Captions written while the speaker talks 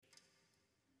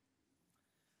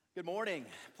Good morning.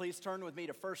 Please turn with me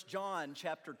to 1 John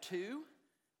chapter 2.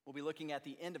 We'll be looking at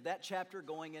the end of that chapter,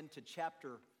 going into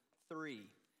chapter 3.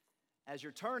 As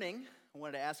you're turning, I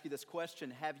wanted to ask you this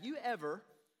question. Have you ever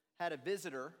had a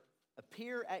visitor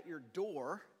appear at your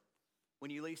door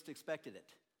when you least expected it?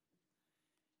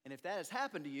 And if that has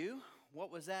happened to you,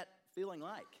 what was that feeling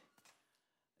like?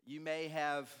 You may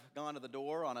have gone to the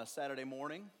door on a Saturday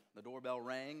morning, the doorbell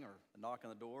rang or a knock on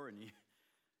the door, and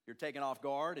you're taken off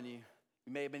guard, and you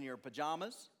may have been in your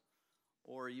pajamas,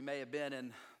 or you may have been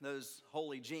in those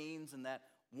holy jeans and that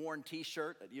worn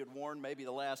t-shirt that you had worn maybe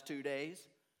the last 2 days.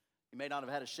 You may not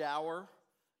have had a shower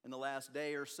in the last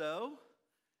day or so.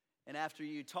 And after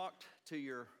you talked to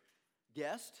your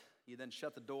guest, you then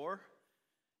shut the door,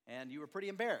 and you were pretty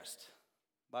embarrassed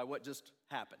by what just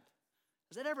happened.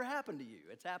 Has that ever happened to you?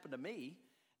 It's happened to me.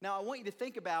 Now, I want you to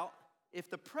think about if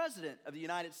the President of the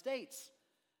United States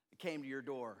came to your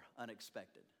door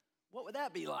unexpected. What would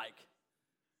that be like?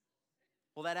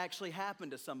 Well, that actually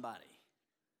happened to somebody.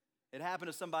 It happened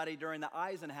to somebody during the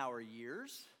Eisenhower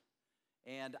years.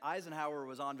 And Eisenhower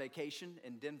was on vacation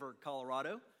in Denver,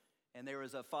 Colorado. And there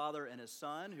was a father and his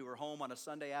son who were home on a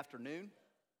Sunday afternoon.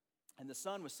 And the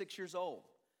son was 6 years old.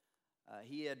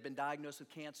 He had been diagnosed with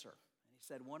cancer. And he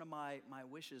said, one of my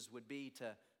wishes would be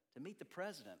to meet the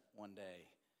president one day.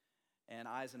 And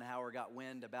Eisenhower got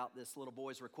wind about this little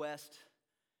boy's request.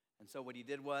 And so what he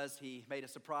did was he made a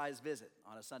surprise visit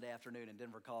on a Sunday afternoon in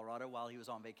Denver, Colorado while he was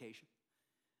on vacation.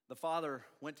 The father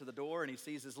went to the door and he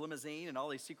sees his limousine and all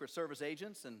these Secret Service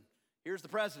agents, and here's the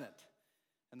president.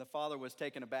 And the father was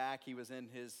taken aback. He was in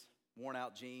his worn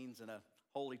out jeans and a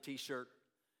holy t-shirt.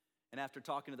 And after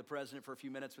talking to the president for a few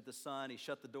minutes with his son, he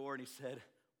shut the door and he said,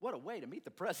 "What a way to meet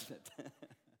the president."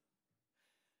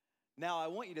 Now I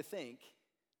want you to think,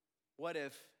 what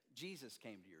if Jesus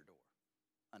came to your door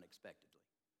unexpectedly?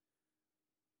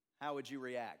 How would you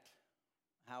react?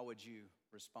 How would you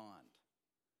respond?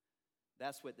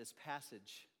 That's what this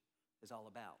passage is all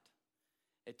about.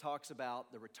 It talks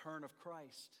about the return of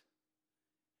Christ,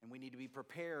 and we need to be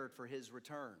prepared for his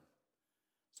return.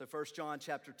 So 1 John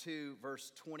chapter 2,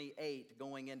 verse 28,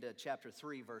 going into chapter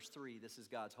 3, verse 3, this is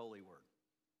God's holy word.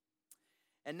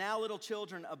 And now, little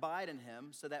children, abide in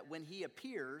him, so that when he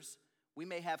appears, we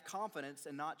may have confidence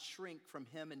and not shrink from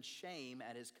him in shame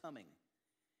at his coming.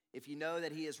 If you know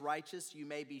that he is righteous, you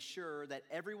may be sure that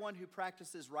everyone who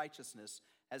practices righteousness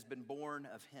has been born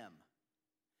of him.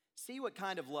 See what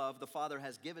kind of love the Father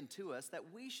has given to us,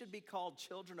 that we should be called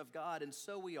children of God, and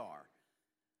so we are.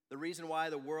 The reason why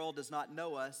the world does not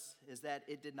know us is that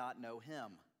it did not know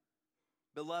him.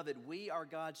 Beloved, we are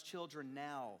God's children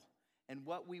now, and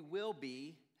what we will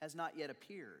be has not yet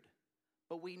appeared.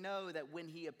 But we know that when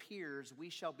he appears, we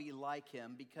shall be like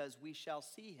him, because we shall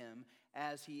see him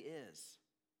as he is.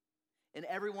 And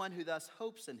everyone who thus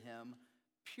hopes in him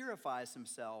purifies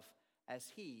himself as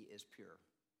he is pure.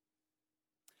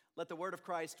 Let the word of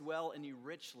Christ dwell in you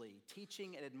richly,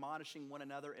 teaching and admonishing one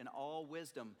another in all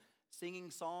wisdom, singing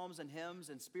psalms and hymns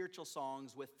and spiritual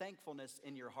songs with thankfulness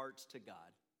in your hearts to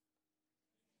God.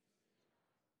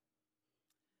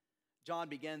 John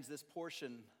begins this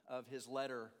portion of his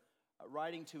letter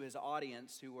writing to his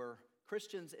audience who were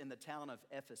Christians in the town of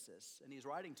Ephesus. And he's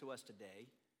writing to us today.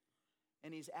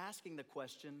 And he's asking the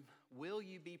question, will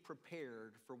you be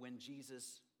prepared for when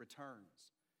Jesus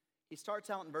returns? He starts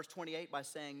out in verse 28 by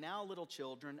saying, now, little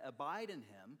children, abide in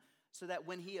him, so that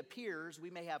when he appears,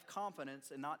 we may have confidence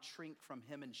and not shrink from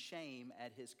him in shame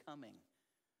at his coming.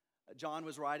 John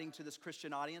was writing to this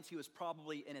Christian audience. He was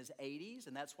probably in his 80s,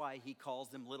 and that's why he calls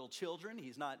them little children.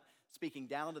 He's not speaking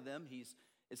down to them.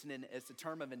 It's a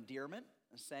term of endearment,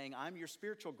 saying, I'm your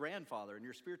spiritual grandfather and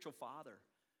your spiritual father.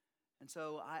 And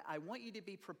so I want you to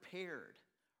be prepared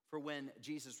for when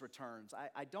Jesus returns.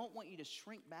 I don't want you to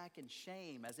shrink back in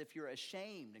shame as if you're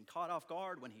ashamed and caught off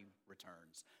guard when he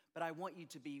returns. But I want you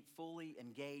to be fully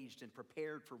engaged and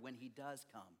prepared for when he does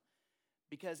come.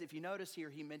 Because if you notice here,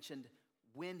 he mentioned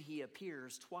when he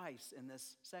appears twice in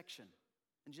this section.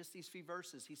 In just these few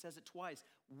verses, he says it twice.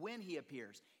 When he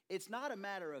appears. It's not a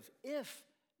matter of if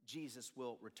Jesus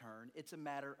will return. It's a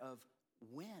matter of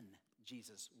when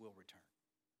Jesus will return.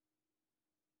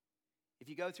 If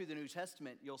you go through the New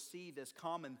Testament, you'll see this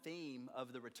common theme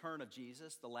of the return of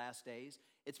Jesus, the last days.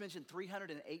 It's mentioned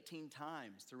 318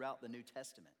 times throughout the New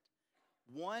Testament.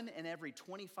 1 in every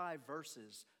 25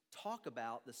 verses talk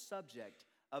about the subject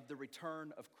of the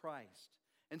return of Christ.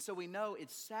 And so we know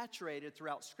it's saturated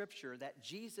throughout Scripture that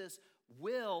Jesus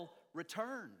will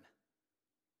return,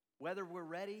 whether we're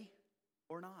ready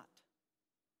or not.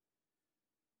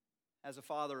 As a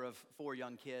father of 4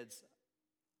 young kids,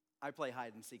 I play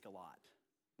hide and seek a lot.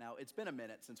 Now, it's been a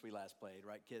minute since we last played,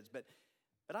 right, kids? But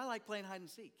I like playing hide and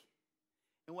seek.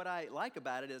 And what I like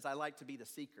about it is I like to be the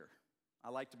seeker. I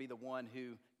like to be the one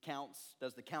who counts,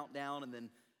 does the countdown, and then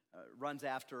runs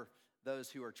after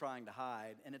those who are trying to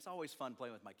hide. And it's always fun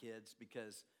playing with my kids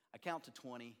because I count to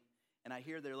 20, and I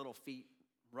hear their little feet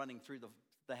running through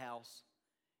the house.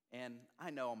 And I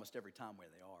know almost every time where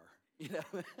they are, you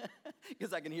know,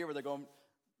 because I can hear where they're going.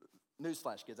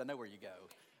 Newsflash, kids, I know where you go.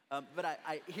 But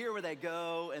I hear where they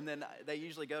go, and then they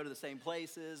usually go to the same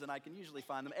places, and I can usually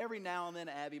find them. Every now and then,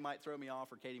 Abby might throw me off,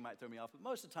 or Katie might throw me off, but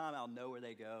most of the time, I'll know where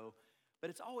they go. But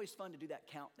it's always fun to do that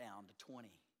countdown to 20.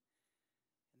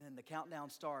 And then the countdown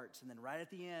starts, and then right at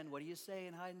the end, what do you say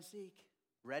in hide and seek?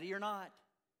 Ready or not,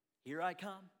 here I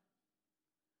come.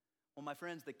 Well, my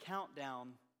friends, the countdown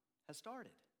has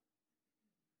started.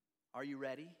 Are you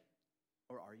ready,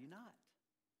 or are you not?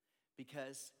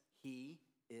 Because he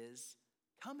is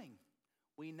coming.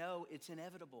 We know it's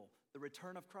inevitable. The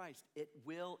return of Christ, it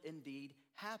will indeed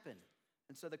happen.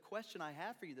 And so the question I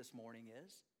have for you this morning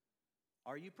is,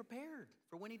 are you prepared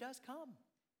for when he does come?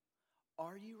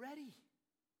 Are you ready?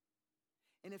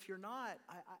 And if you're not,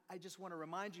 I just want to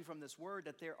remind you from this word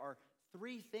that there are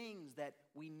 3 things that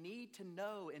we need to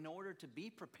know in order to be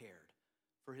prepared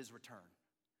for his return.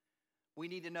 We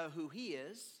need to know who he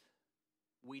is,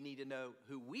 we need to know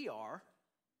who we are,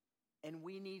 and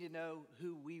we need to know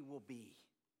who we will be.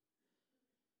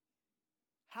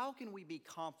 How can we be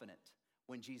confident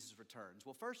when Jesus returns?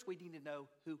 Well, first we need to know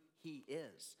who he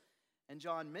is. And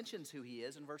John mentions who he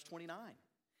is in verse 29.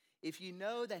 If you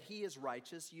know that he is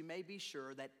righteous, you may be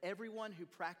sure that everyone who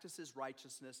practices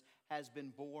righteousness has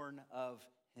been born of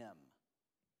him.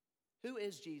 Who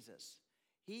is Jesus?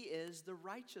 He is the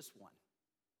righteous one.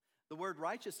 The word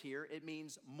righteous here, it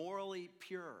means morally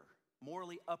pure,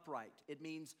 morally upright. It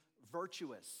means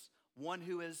virtuous, one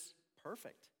who is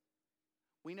perfect.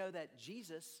 We know that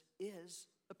Jesus is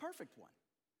the perfect one.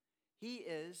 He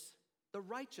is the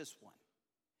righteous one.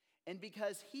 And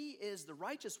because he is the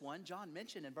righteous one, John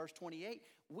mentioned in verse 28,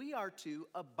 we are to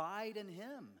abide in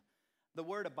him. The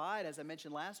word abide, as I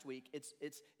mentioned last week, it's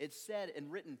said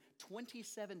and written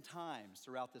 27 times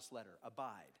throughout this letter,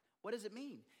 abide. What does it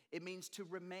mean? It means to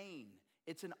remain.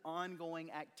 It's an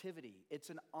ongoing activity. It's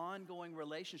an ongoing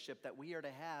relationship that we are to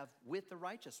have with the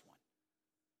righteous one.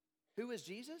 Who is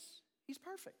Jesus? He's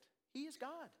perfect. He is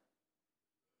God.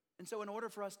 And so in order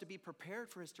for us to be prepared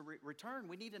for his return,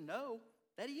 we need to know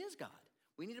that he is God.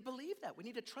 We need to believe that. We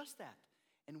need to trust that.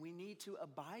 And we need to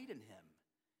abide in him.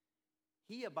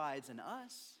 He abides in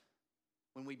us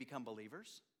when we become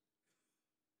believers.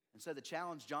 And so the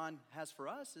challenge John has for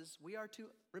us is we are to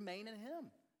remain in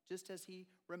him, just as he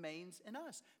remains in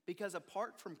us. Because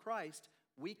apart from Christ,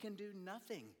 we can do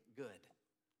nothing good.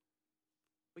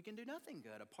 We can do nothing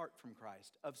good apart from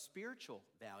Christ of spiritual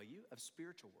value, of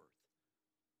spiritual worth.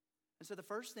 And so the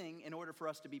first thing in order for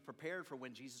us to be prepared for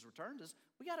when Jesus returns is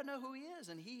we got to know who he is,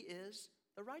 and he is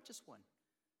the righteous one.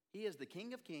 He is the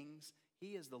King of kings.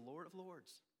 He is the Lord of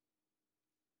lords.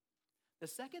 The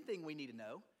second thing we need to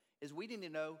know is we need to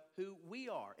know who we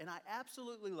are. And I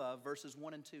absolutely love verses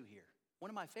 1 and 2 here. One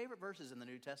of my favorite verses in the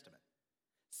New Testament.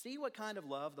 See what kind of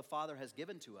love the Father has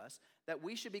given to us, that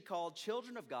we should be called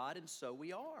children of God, and so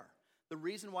we are. The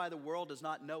reason why the world does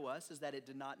not know us is that it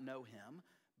did not know him.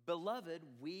 Beloved,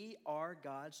 we are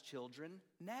God's children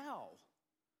now.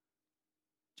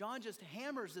 John just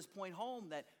hammers this point home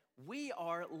that we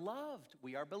are loved,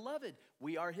 we are beloved,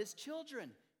 we are his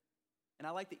children. And I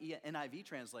like the NIV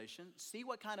translation. See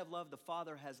what kind of love the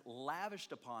Father has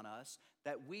lavished upon us,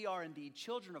 that we are indeed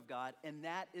children of God, and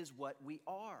that is what we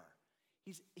are.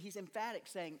 He's emphatic,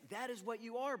 saying, that is what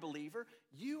you are, believer.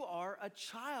 You are a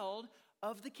child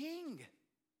of the King.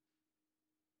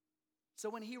 So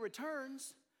when he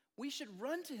returns, we should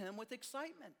run to him with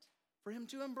excitement for him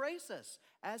to embrace us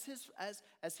as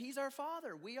he's our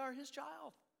Father. We are his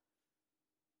child.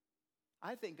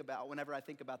 Whenever I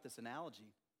think about this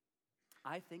analogy,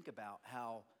 I think about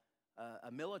how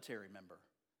a military member,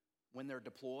 when they're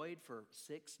deployed for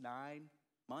 6, 9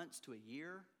 months to a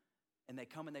year, and they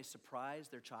come and they surprise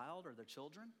their child or their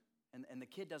children, and the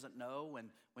kid doesn't know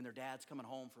when their dad's coming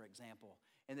home, for example.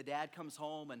 And the dad comes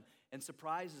home and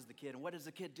surprises the kid. And what does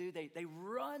the kid do? They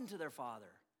run to their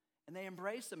father, and they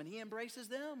embrace him, and he embraces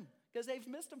them because they've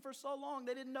missed him for so long.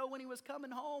 They didn't know when he was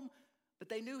coming home, but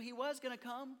they knew he was going to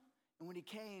come. And when he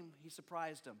came, he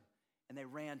surprised them, and they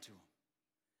ran to him.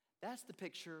 That's the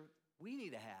picture we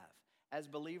need to have as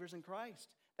believers in Christ,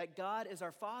 that God is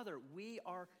our Father. We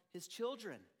are his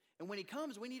children. And when he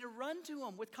comes, we need to run to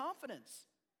him with confidence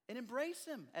and embrace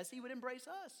him as he would embrace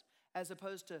us, as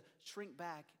opposed to shrink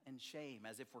back in shame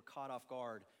as if we're caught off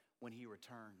guard when he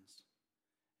returns.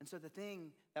 And so the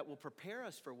thing that will prepare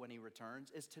us for when he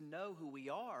returns is to know who we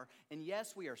are. And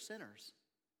yes, we are sinners.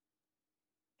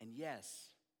 And yes,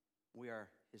 we are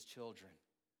his children.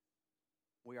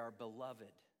 We are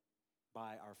beloved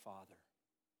by our Father.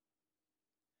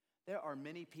 There are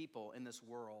many people in this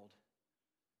world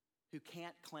who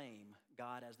can't claim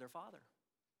God as their Father.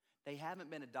 They haven't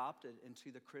been adopted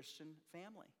into the Christian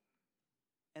family.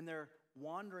 And they're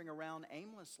wandering around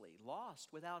aimlessly, lost,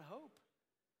 without hope.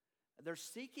 They're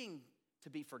seeking to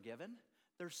be forgiven.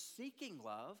 They're seeking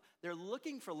love. They're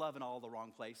looking for love in all the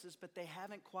wrong places, but they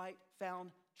haven't quite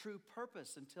found true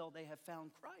purpose until they have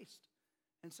found Christ.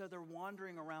 And so they're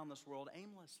wandering around this world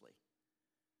aimlessly.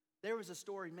 There was a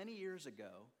story many years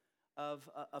ago of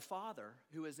a father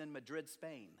who was in Madrid,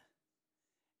 Spain.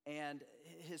 And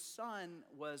his son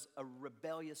was a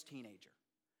rebellious teenager.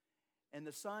 And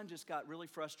the son just got really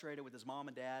frustrated with his mom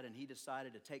and dad, and he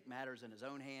decided to take matters in his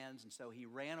own hands. And so he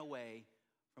ran away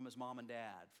from his mom and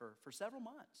dad for several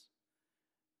months.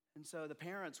 And so the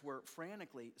parents were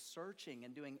frantically searching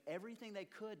and doing everything they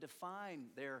could to find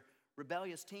their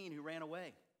rebellious teen who ran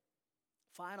away.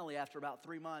 Finally, after about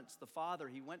 3 months, the father,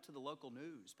 he went to the local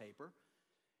newspaper,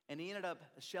 and he ended up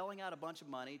shelling out a bunch of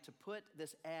money to put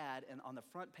this ad on the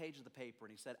front page of the paper.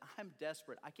 And he said, I'm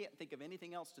desperate. I can't think of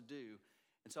anything else to do.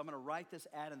 And so I'm going to write this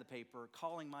ad in the paper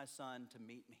calling my son to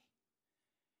meet me.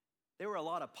 There were a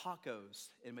lot of Pacos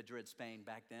in Madrid, Spain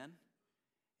back then.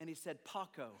 And he said,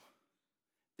 Paco,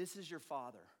 this is your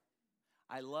father.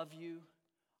 I love you.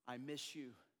 I miss you.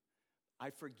 I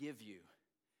forgive you.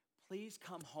 Please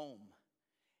come home.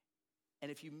 And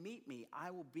if you meet me,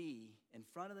 I will be in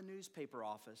front of the newspaper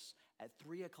office at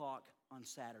 3 o'clock on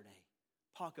Saturday.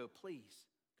 Paco, please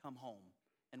come home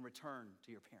and return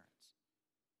to your parents.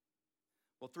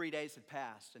 Well, 3 days had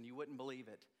passed, and you wouldn't believe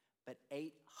it, but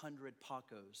 800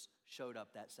 Pacos showed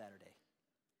up that Saturday.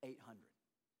 800.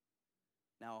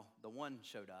 Now, the one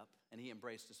showed up, and he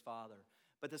embraced his father.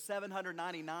 But the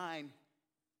 799,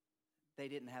 they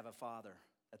didn't have a father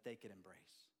that they could embrace.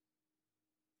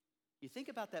 You think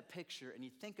about that picture, and you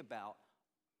think about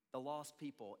the lost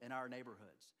people in our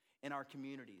neighborhoods, in our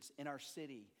communities, in our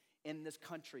city, in this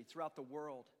country, throughout the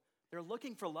world. They're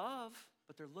looking for love,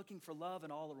 but they're looking for love in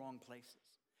all the wrong places.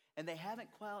 And they haven't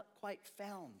quite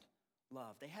found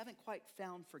love. They haven't quite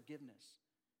found forgiveness.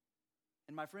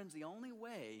 And my friends, the only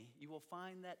way you will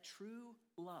find that true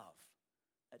love,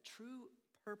 that true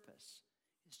purpose,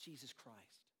 is Jesus Christ.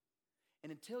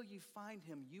 And until you find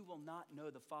him, you will not know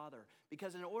the Father.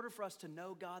 Because in order for us to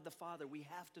know God the Father, we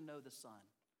have to know the Son.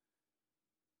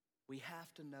 We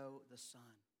have to know the Son.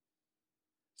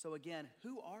 So again,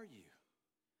 who are you?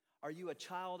 Are you a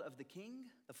child of the King,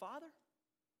 the Father?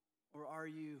 Or are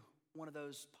you one of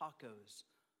those Pacos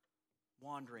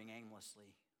wandering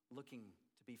aimlessly, looking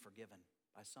to be forgiven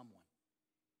by someone?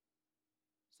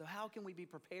 So how can we be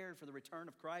prepared for the return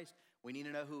of Christ? We need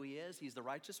to know who he is. He's the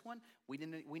righteous one. We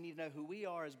need to know who we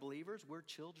are as believers. We're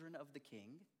children of the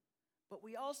King. But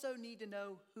we also need to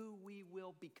know who we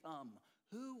will become.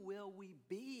 Who will we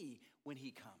be when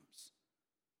he comes?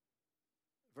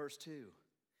 Verse 2,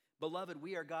 Beloved,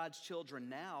 we are God's children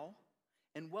now,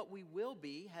 and what we will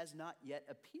be has not yet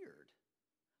appeared.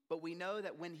 But we know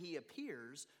that when he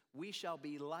appears, we shall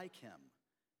be like him,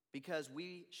 because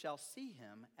we shall see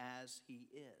him as he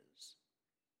is.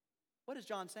 What is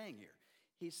John saying here?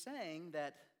 He's saying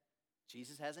that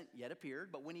Jesus hasn't yet appeared,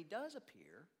 but when he does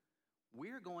appear,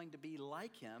 we're going to be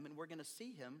like him, and we're going to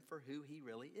see him for who he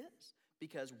really is,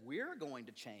 because we're going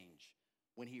to change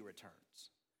when he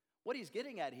returns. What he's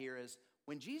getting at here is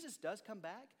when Jesus does come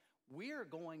back, we're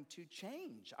going to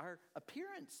change. Our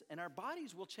appearance and our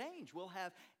bodies will change. We'll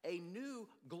have a new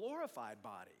glorified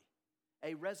body,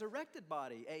 a resurrected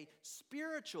body, a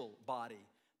spiritual body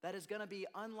that is going to be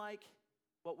unlike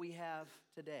what we have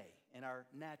today in our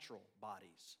natural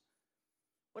bodies.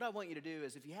 What I want you to do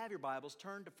is, if you have your Bibles,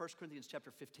 turn to 1 Corinthians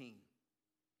chapter 15.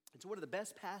 It's one of the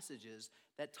best passages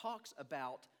that talks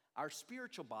about our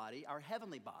spiritual body, our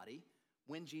heavenly body,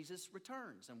 when Jesus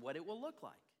returns and what it will look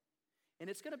like. And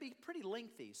it's going to be pretty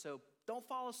lengthy, so don't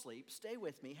fall asleep. Stay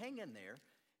with me, hang in there,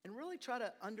 and really try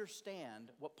to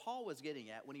understand what Paul was getting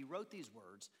at when he wrote these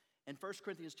words. In 1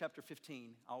 Corinthians chapter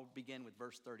 15, I'll begin with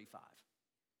verse 35.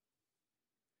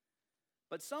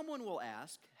 But someone will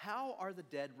ask, how are the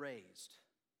dead raised?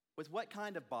 With what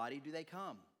kind of body do they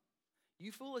come?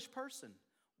 You foolish person,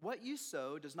 what you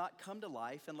sow does not come to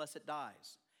life unless it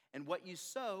dies. And what you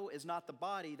sow is not the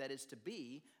body that is to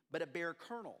be, but a bare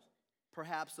kernel,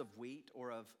 perhaps of wheat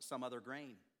or of some other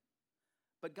grain.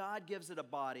 But God gives it a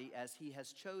body as he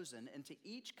has chosen, and to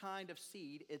each kind of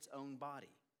seed its own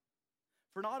body.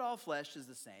 For not all flesh is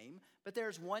the same, but there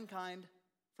is one kind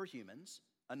for humans,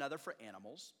 another for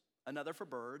animals, another for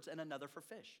birds, and another for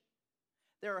fish.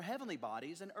 There are heavenly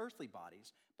bodies and earthly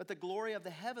bodies, but the glory of the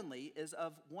heavenly is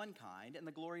of one kind, and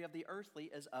the glory of the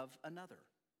earthly is of another.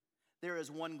 There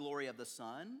is one glory of the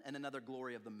sun, and another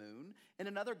glory of the moon, and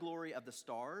another glory of the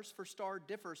stars, for star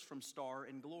differs from star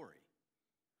in glory.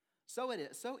 So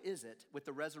is it with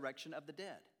the resurrection of the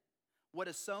dead. What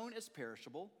is sown is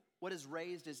perishable, what is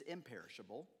raised is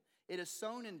imperishable. It is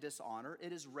sown in dishonor,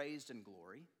 it is raised in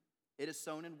glory. It is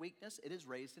sown in weakness, it is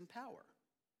raised in power.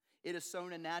 It is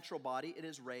sown a natural body, it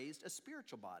is raised a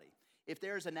spiritual body. If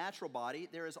there is a natural body,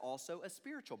 there is also a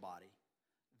spiritual body.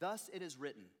 Thus it is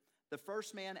written, the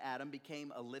first man, Adam,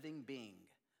 became a living being.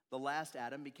 The last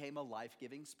Adam became a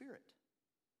life-giving spirit.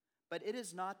 But it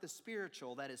is not the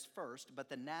spiritual that is first, but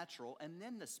the natural, and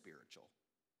then the spiritual.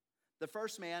 The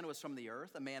first man was from the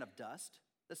earth, a man of dust.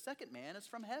 The second man is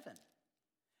from heaven.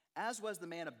 As was the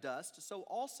man of dust, so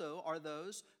also are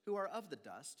those who are of the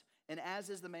dust. And as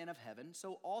is the man of heaven,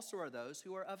 so also are those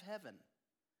who are of heaven.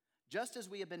 Just as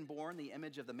we have been born the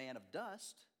image of the man of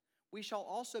dust, we shall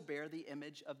also bear the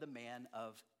image of the man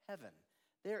of heaven.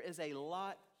 There is a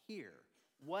lot here.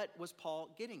 What was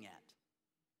Paul getting at?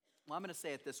 Well, I'm going to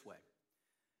say it this way.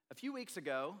 A few weeks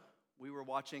ago, we were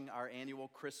watching our annual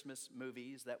Christmas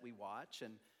movies that we watch,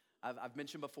 and I've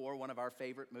mentioned before, one of our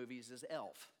favorite movies is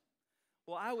Elf.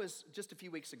 Well, I was, just a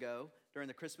few weeks ago, during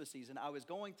the Christmas season, I was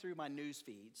going through my news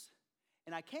feeds,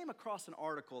 and I came across an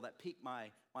article that piqued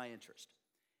my interest.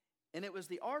 And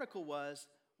the article was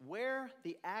where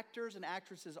the actors and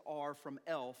actresses are from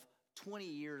Elf 20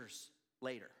 years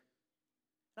later.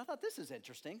 And I thought, this is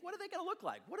interesting. What are they going to look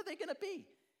like? What are they going to be?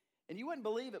 And you wouldn't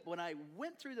believe it, when I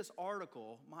went through this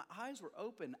article, my eyes were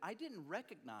open. I didn't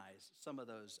recognize some of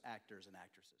those actors and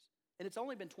actresses. And it's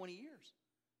only been 20 years.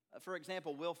 For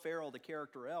example, Will Ferrell, the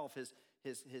character Elf, his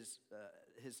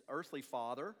earthly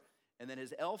father, and then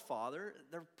his elf father,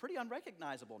 they're pretty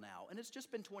unrecognizable now. And it's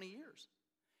just been 20 years.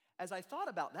 As I thought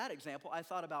about that example, I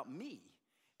thought about me.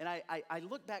 And I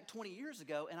looked back 20 years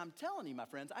ago, and I'm telling you, my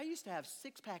friends, I used to have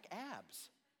six-pack abs.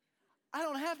 I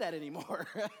don't have that anymore.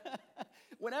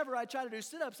 Whenever I try to do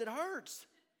sit-ups, it hurts.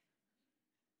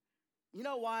 You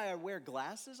know why I wear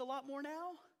glasses a lot more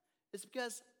now? It's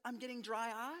because I'm getting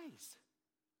dry eyes.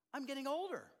 I'm getting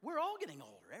older. We're all getting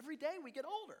older. Every day we get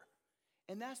older.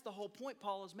 And that's the whole point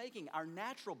Paul is making. Our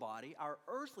natural body, our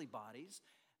earthly bodies,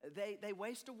 they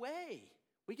waste away.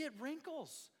 We get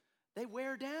wrinkles. They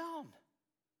wear down.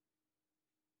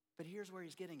 But here's where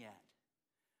he's getting at.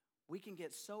 We can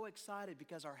get so excited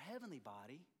because our heavenly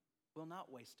body will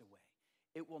not waste away.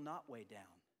 It will not weigh down.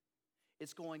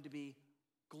 It's going to be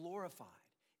glorified.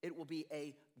 It will be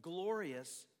a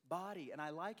glorious body. And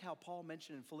I like how Paul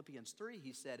mentioned in Philippians 3,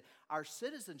 he said, our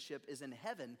citizenship is in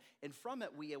heaven, and from it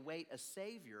we await a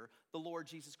Savior, the Lord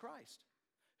Jesus Christ,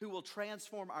 who will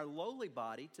transform our lowly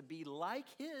body to be like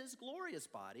his glorious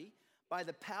body by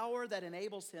the power that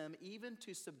enables him even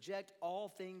to subject all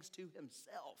things to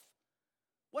himself.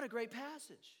 What a great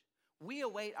passage. We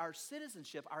await our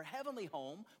citizenship, our heavenly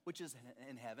home, which is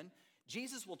in heaven.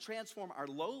 Jesus will transform our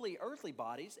lowly earthly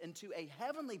bodies into a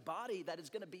heavenly body that is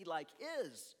going to be like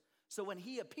his. So when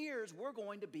he appears, we're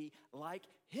going to be like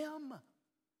him.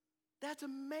 That's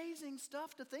amazing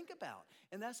stuff to think about.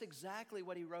 And that's exactly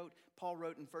what Paul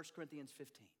wrote in 1 Corinthians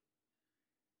 15.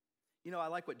 You know, I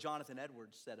like what Jonathan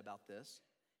Edwards said about this.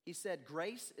 He said,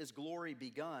 grace is glory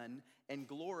begun, and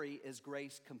glory is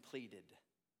grace completed.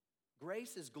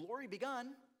 Grace is glory begun.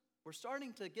 We're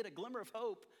starting to get a glimmer of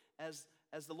hope as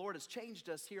the Lord has changed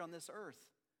us here on this earth.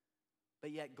 But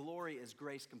yet glory is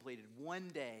grace completed. One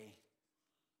day,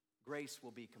 grace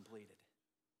will be completed.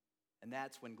 And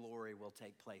that's when glory will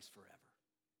take place forever.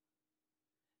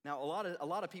 Now, a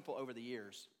lot of people over the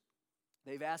years,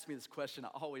 they've asked me this question. I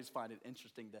always find it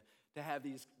interesting to have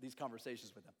these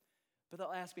conversations with them. But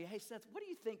they'll ask me, hey, Seth, what do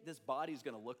you think this body's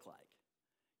going to look like?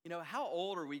 You know, how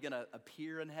old are we going to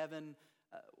appear in heaven?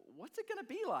 What's it going to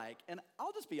be like? And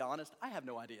I'll just be honest, I have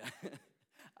no idea.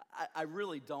 I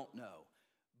really don't know.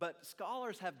 But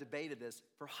scholars have debated this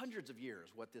for hundreds of years,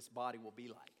 what this body will be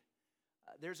like.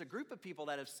 There's a group of people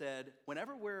that have said,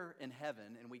 whenever we're in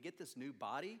heaven and we get this new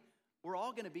body, we're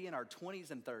all going to be in our 20s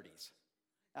and 30s.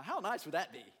 Now, how nice would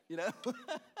that be, you know?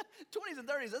 20s and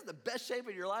 30s, that's the best shape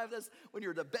of your life. That's when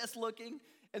you're the best looking.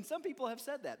 And some people have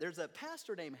said that. There's a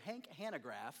pastor named Hank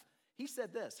Hanegraaff. He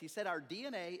said this. He said, our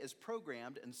DNA is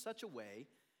programmed in such a way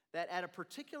that at a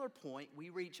particular point, we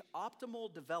reach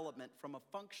optimal development from a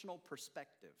functional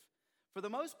perspective. For the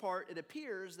most part, it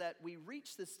appears that we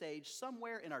reach this stage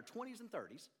somewhere in our 20s and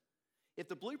 30s. If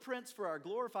the blueprints for our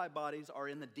glorified bodies are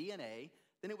in the DNA,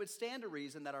 then it would stand to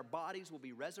reason that our bodies will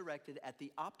be resurrected at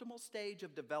the optimal stage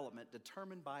of development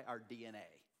determined by our DNA.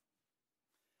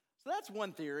 So that's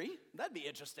one theory. That'd be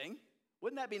interesting.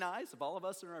 Wouldn't that be nice if all of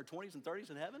us are in our 20s and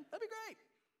 30s in heaven? That'd be great.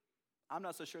 I'm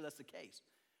not so sure that's the case.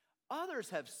 Others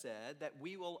have said that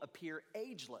we will appear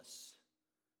ageless.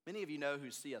 Many of you know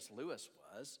who C.S. Lewis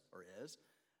was or is.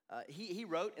 He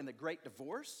wrote in The Great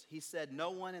Divorce, he said,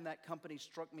 "No one in that company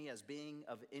struck me as being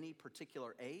of any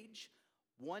particular age.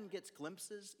 One gets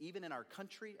glimpses, even in our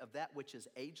country, of that which is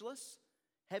ageless,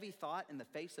 heavy thought in the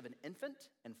face of an infant,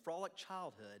 and frolic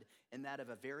childhood in that of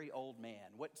a very old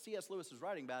man." What C.S. Lewis is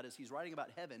writing about is he's writing about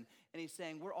heaven, and he's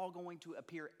saying we're all going to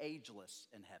appear ageless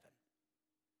in heaven.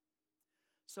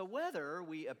 So whether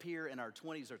we appear in our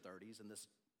 20s or 30s in this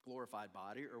glorified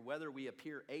body, or whether we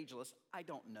appear ageless, I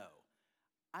don't know.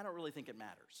 I don't really think it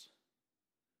matters.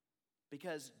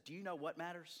 Because do you know what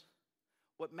matters?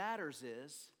 What matters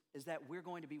is that we're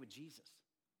going to be with Jesus.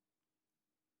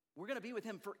 We're going to be with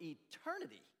him for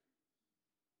eternity.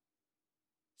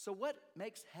 So what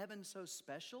makes heaven so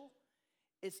special?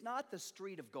 It's not the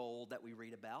street of gold that we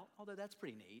read about, although that's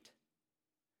pretty neat.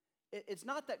 It's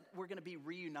not that we're going to be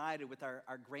reunited with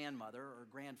our grandmother or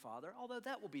grandfather, although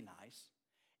that will be nice.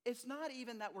 It's not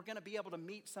even that we're going to be able to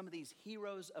meet some of these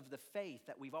heroes of the faith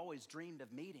that we've always dreamed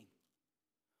of meeting.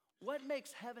 What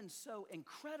makes heaven so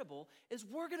incredible is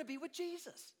we're going to be with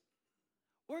Jesus.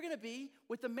 We're going to be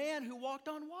with the man who walked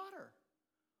on water.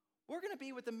 We're going to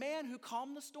be with the man who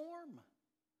calmed the storm.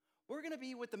 We're going to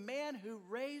be with the man who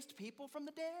raised people from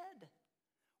the dead.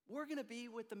 We're going to be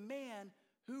with the man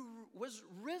who was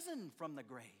risen from the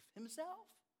grave himself.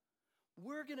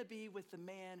 We're going to be with the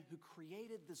man who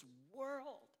created this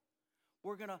world.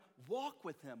 We're going to walk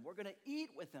with him. We're going to eat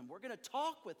with him. We're going to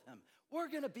talk with him. We're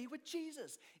going to be with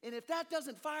Jesus. And if that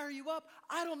doesn't fire you up,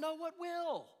 I don't know what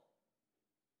will.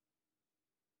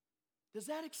 Does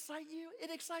that excite you?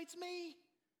 It excites me.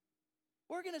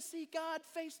 We're going to see God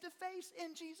face to face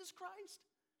in Jesus Christ.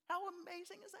 How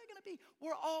amazing is that going to be?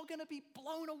 We're all going to be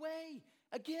blown away.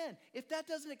 Again, if that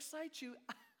doesn't excite you,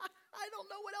 I don't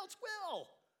know what else will.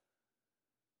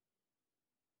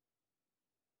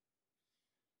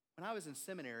 When I was in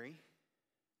seminary,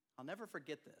 I'll never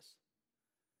forget this.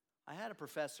 I had a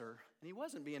professor, and he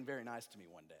wasn't being very nice to me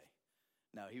one day.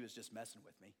 No, he was just messing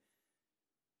with me.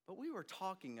 But we were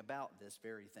talking about this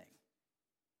very thing.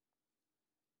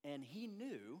 And he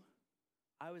knew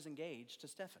I was engaged to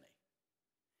Stephanie.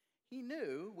 He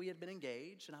knew we had been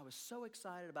engaged, and I was so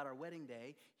excited about our wedding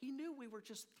day. He knew we were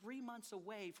just 3 months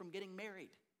away from getting married.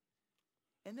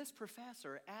 And this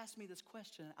professor asked me this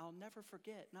question I'll never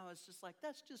forget. And I was just like,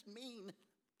 that's just mean.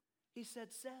 He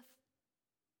said, "Seth,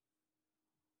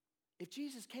 if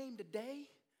Jesus came today,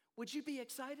 would you be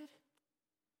excited?"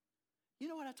 You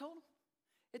know what I told him?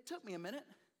 It took me a minute.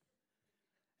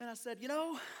 And I said,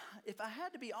 if I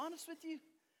had to be honest with you,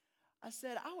 I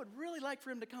said, I would really like for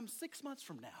him to come 6 months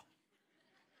from now.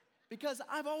 Because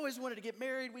I've always wanted to get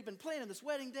married. We've been planning this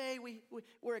wedding day.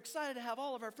 We're excited to have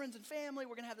all of our friends and family.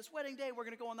 We're going to have this wedding day. We're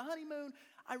going to go on the honeymoon.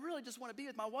 I really just want to be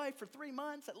with my wife for 3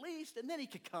 months at least, and then he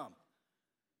could come.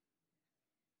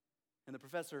 And the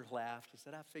professor laughed. He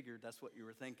said, "I figured that's what you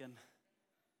were thinking."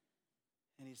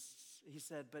 And he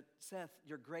said, "But Seth,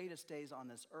 your greatest days on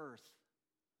this earth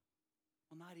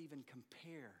will not even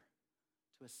compare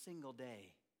to a single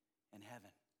day in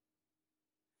heaven.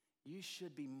 You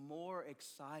should be more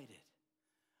excited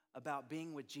about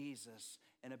being with Jesus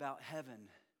and about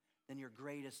heaven than your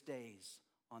greatest days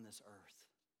on this earth."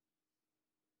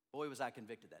 Boy, was I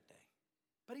convicted that day.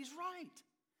 But he's right.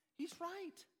 He's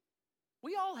right.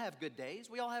 We all have good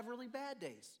days. We all have really bad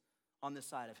days on this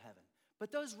side of heaven.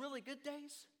 But those really good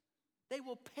days, they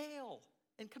will pale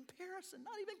in comparison,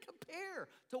 not even compare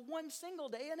to one single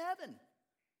day in heaven.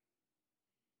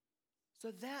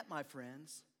 So that, my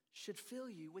friends, should fill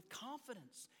you with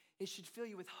confidence. It should fill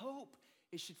you with hope.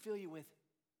 It should fill you with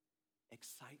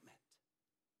excitement.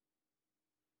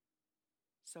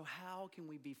 So how can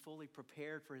we be fully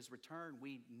prepared for his return?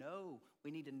 We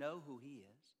need to know who he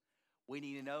is. We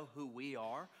need to know who we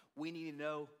are. We need to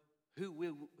know who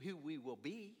we will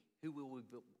be,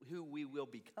 who we will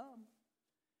become.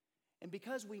 And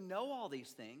because we know all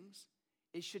these things,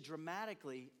 it should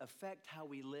dramatically affect how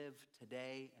we live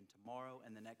today and tomorrow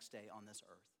and the next day on this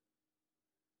earth.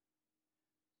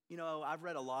 I've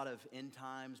read a lot of end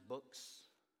times books.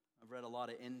 I've read a lot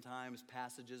of end times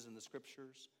passages in the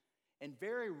scriptures. And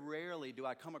very rarely do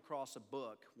I come across a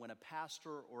book when a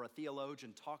pastor or a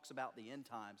theologian talks about the end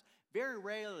times. Very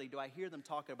rarely do I hear them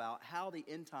talk about how the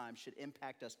end times should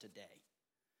impact us today.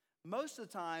 Most of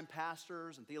the time,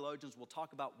 pastors and theologians will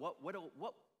talk about what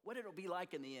it'll be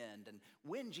like in the end and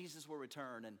when Jesus will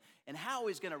return and how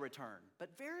he's going to return.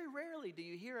 But very rarely do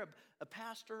you hear a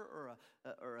pastor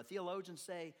or a theologian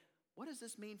say, what does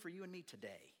this mean for you and me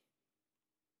today?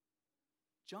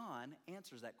 John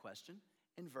answers that question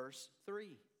in verse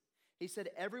 3. He said,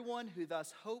 everyone who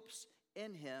thus hopes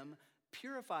in him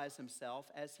purifies himself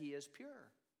as he is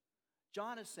pure.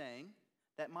 John is saying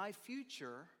that my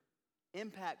future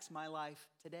impacts my life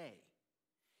today.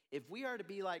 If we are to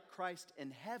be like Christ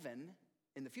in heaven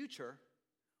in the future,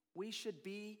 we should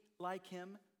be like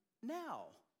him now.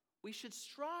 We should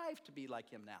strive to be like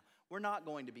him now. We're not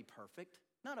going to be perfect.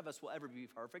 None of us will ever be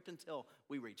perfect until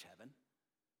we reach heaven.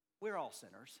 We're all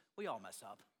sinners. We all mess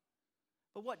up.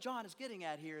 But what John is getting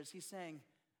at here is he's saying,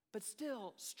 but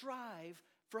still strive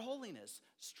for holiness.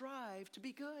 Strive to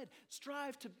be good.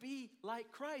 Strive to be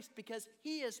like Christ because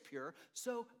he is pure,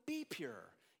 so be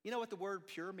pure. You know what the word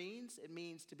pure means? It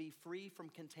means to be free from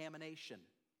contamination.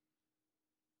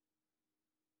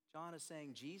 John is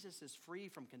saying Jesus is free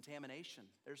from contamination.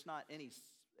 There's not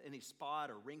any spot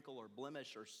or wrinkle or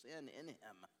blemish or sin in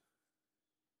him.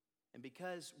 And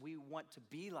because we want to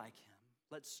be like him,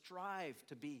 let's strive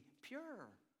to be pure.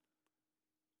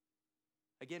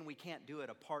 Again, we can't do it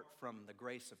apart from the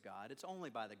grace of God. It's only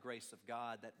by the grace of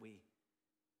God that we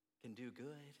can do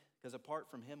good, because apart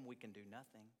from him, we can do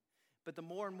nothing. But the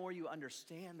more and more you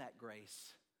understand that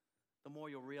grace, the more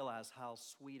you'll realize how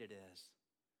sweet it is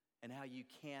and how you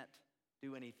can't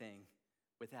do anything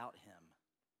without him.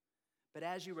 But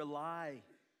as you rely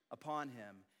upon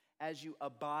him, as you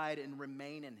abide and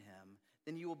remain in him,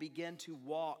 then you will begin to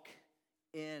walk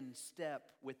in step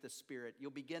with the Spirit.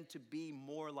 You'll begin to be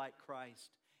more like Christ,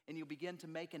 and you'll begin to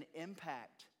make an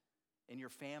impact in your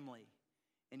family,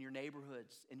 in your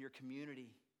neighborhoods, in your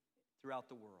community, throughout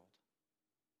the world.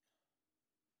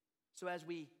 So as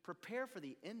we prepare for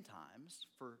the end times,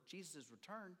 for Jesus'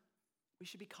 return, we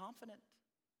should be confident.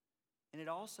 And it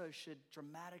also should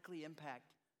dramatically impact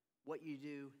what you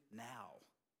do now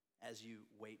as you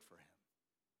wait for him.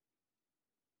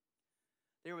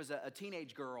 There was a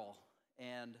teenage girl,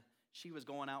 and she was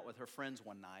going out with her friends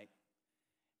one night,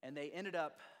 and they ended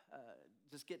up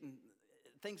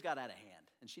things got out of hand,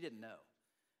 and she didn't know.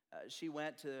 She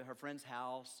went to her friend's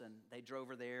house, and they drove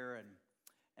her there,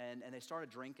 and they started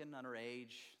drinking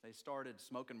underage. They started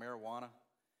smoking marijuana.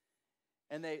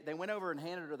 And they went over and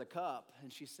handed her the cup,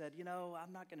 and she said,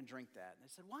 I'm not going to drink that. And they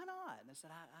said, why not? And they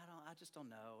said, I just don't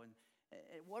know. And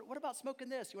what about smoking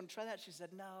this? You want to try that? She said,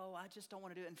 no, I just don't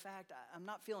want to do it. In fact, I'm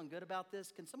not feeling good about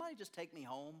this. Can somebody just take me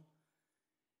home?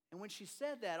 And when she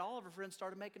said that, all of her friends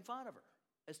started making fun of her.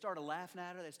 They started laughing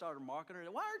at her. They started mocking her.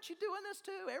 Why aren't you doing this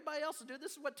too? Everybody else is doing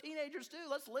this. This is what teenagers do.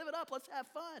 Let's live it up. Let's have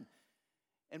fun.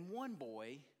 And one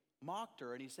boy mocked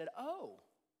her, and he said, oh,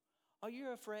 are you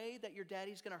afraid that your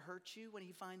daddy's going to hurt you when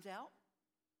he finds out?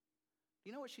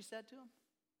 You know what she said to him?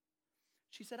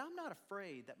 She said, I'm not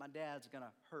afraid that my dad's going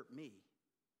to hurt me.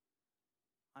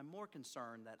 I'm more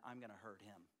concerned that I'm going to hurt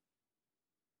him.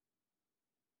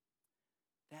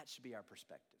 That should be our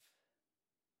perspective.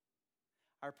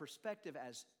 Our perspective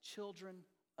as children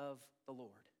of the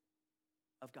Lord,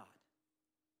 of God,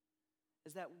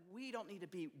 is that we don't need to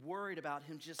be worried about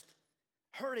him just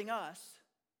hurting us.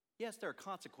 Yes, there are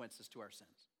consequences to our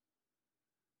sins.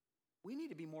 We need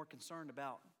to be more concerned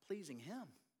about pleasing him.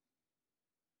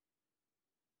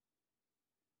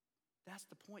 That's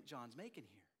the point John's making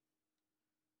here.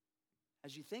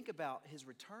 As you think about his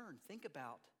return, think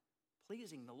about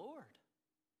pleasing the Lord.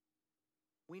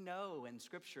 We know in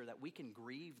Scripture that we can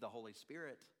grieve the Holy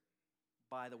Spirit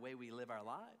by the way we live our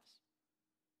lives.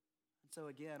 And so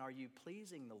again, are you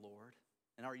pleasing the Lord?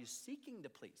 And are you seeking to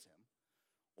please him?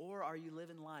 Or are you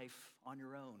living life on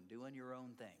your own, doing your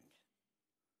own thing?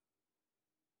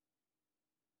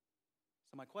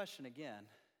 So my question again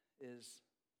is,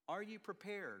 are you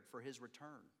prepared for his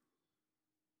return?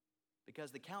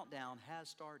 Because the countdown has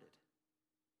started.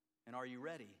 And are you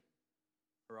ready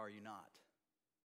or are you not?